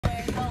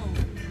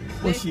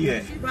Where she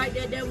at? She right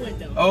there at that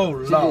window. Oh,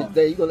 Lord.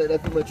 You gonna let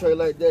that female tray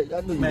like that?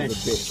 I knew you Man,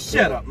 was a bitch.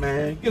 shut up,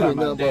 man. Get out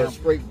my damn.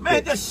 Straight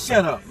Man, just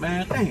shut up,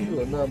 man.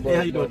 Damn. Yeah,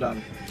 how you doing,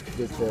 doctor?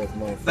 Bitch ass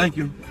motherfucker. Thank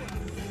you.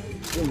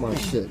 Give my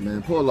shit,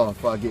 man. Pull off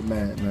before I get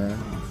mad, man.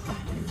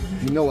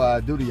 You know what I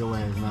do to your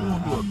ass,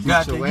 man. I'll beat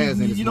your ass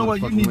in this you know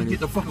what? You need to minute. get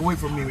the fuck away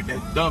from me with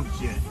that dumb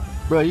shit.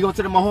 Bro, you gonna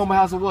take my home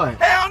house or what?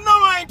 Hell no,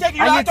 I ain't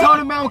taking you. I told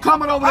him, man, I'm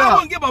coming over there. I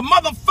wouldn't give a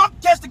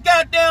motherfucker catch the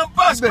goddamn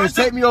bus. You better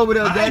take me over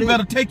there, daddy. I ain't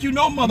better take you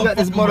no motherfucker. You got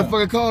this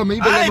motherfucker car, man.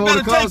 You better I ain't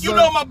better take you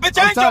no bitch.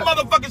 I ain't your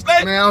motherfucking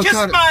slave. Man, kiss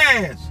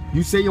my ass.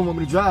 You say you want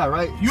me to drive,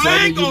 right? You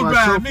ain't gonna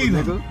drive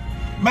neither.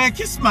 Man,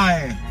 kiss my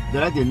ass.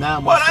 That I did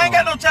 9 months. Well, I ain't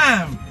got no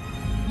time.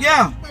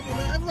 Yeah.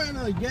 I ran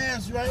out of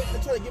gas, right? I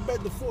tried to get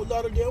back to Fort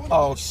Lauderdale.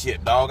 Oh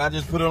shit, dog. I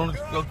just put it on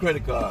your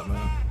credit card,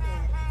 man.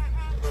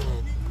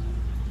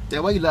 Yeah,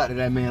 why you lie to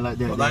that man like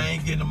that? Well, I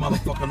ain't getting a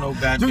motherfucker no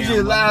goddamn. You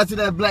just lied to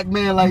that black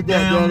man like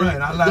that, damn daddy.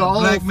 Right. I lie to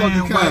black man,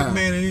 white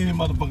man, and any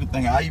motherfucking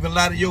thing. I even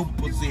lie to your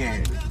pussy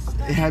ass.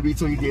 Happy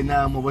told you did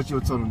 9 months. What you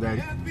told him,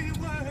 daddy?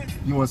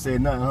 You want to say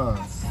nothing, huh?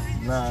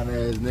 Nah,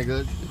 ass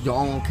nigga. Your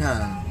own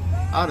kind.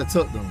 I'd have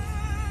took them.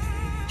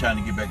 Trying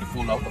to get back to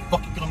Fort Lauderdale. What the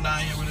fuck you come down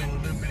here with a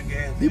little bit of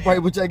gas? He probably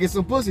would try to get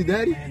some pussy,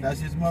 daddy. Man,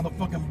 that's his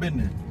motherfucking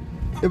business.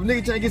 If a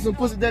nigga try to get some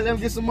pussy, daddy, let him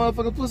get some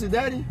motherfucking pussy,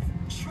 daddy.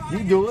 You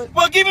do it.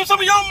 Well, give him some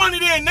of your money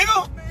then,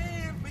 nigga.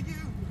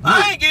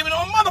 I ain't giving no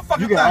motherfucking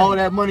thing. You got all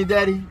that money,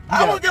 daddy?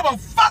 I don't give a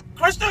fuck,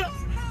 Christian.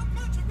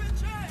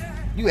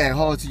 You act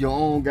hard to your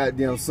own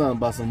goddamn son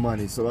about some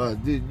money, so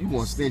dude, you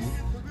want stingy.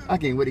 I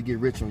can't wait to get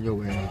rich on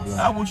your ass, bro.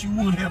 I wish you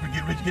would ever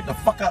get rich. Get the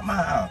fuck out my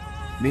house.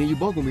 Me and you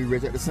both gonna be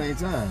rich at the same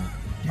time.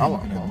 I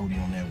want that booty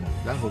on that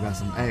one. That hoe got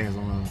some ass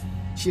on her.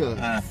 Chill.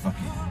 Fuck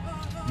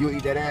it. You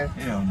eat that ass?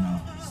 Hell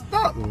no.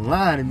 Stop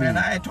lying to me. Man,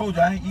 I ain't told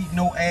you I ain't eat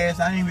no ass.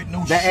 I ain't with no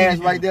shit. That ass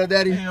right there,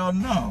 daddy? Hell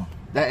no.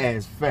 That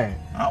ass fat.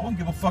 I don't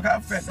give a fuck how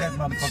fat that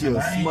motherfucker. She'll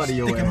I ain't smother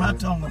your sticking my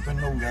ass. tongue up in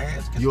no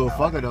ass. You a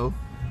fucker though?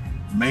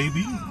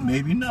 Maybe,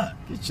 maybe not.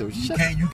 Get your You shit. can't. You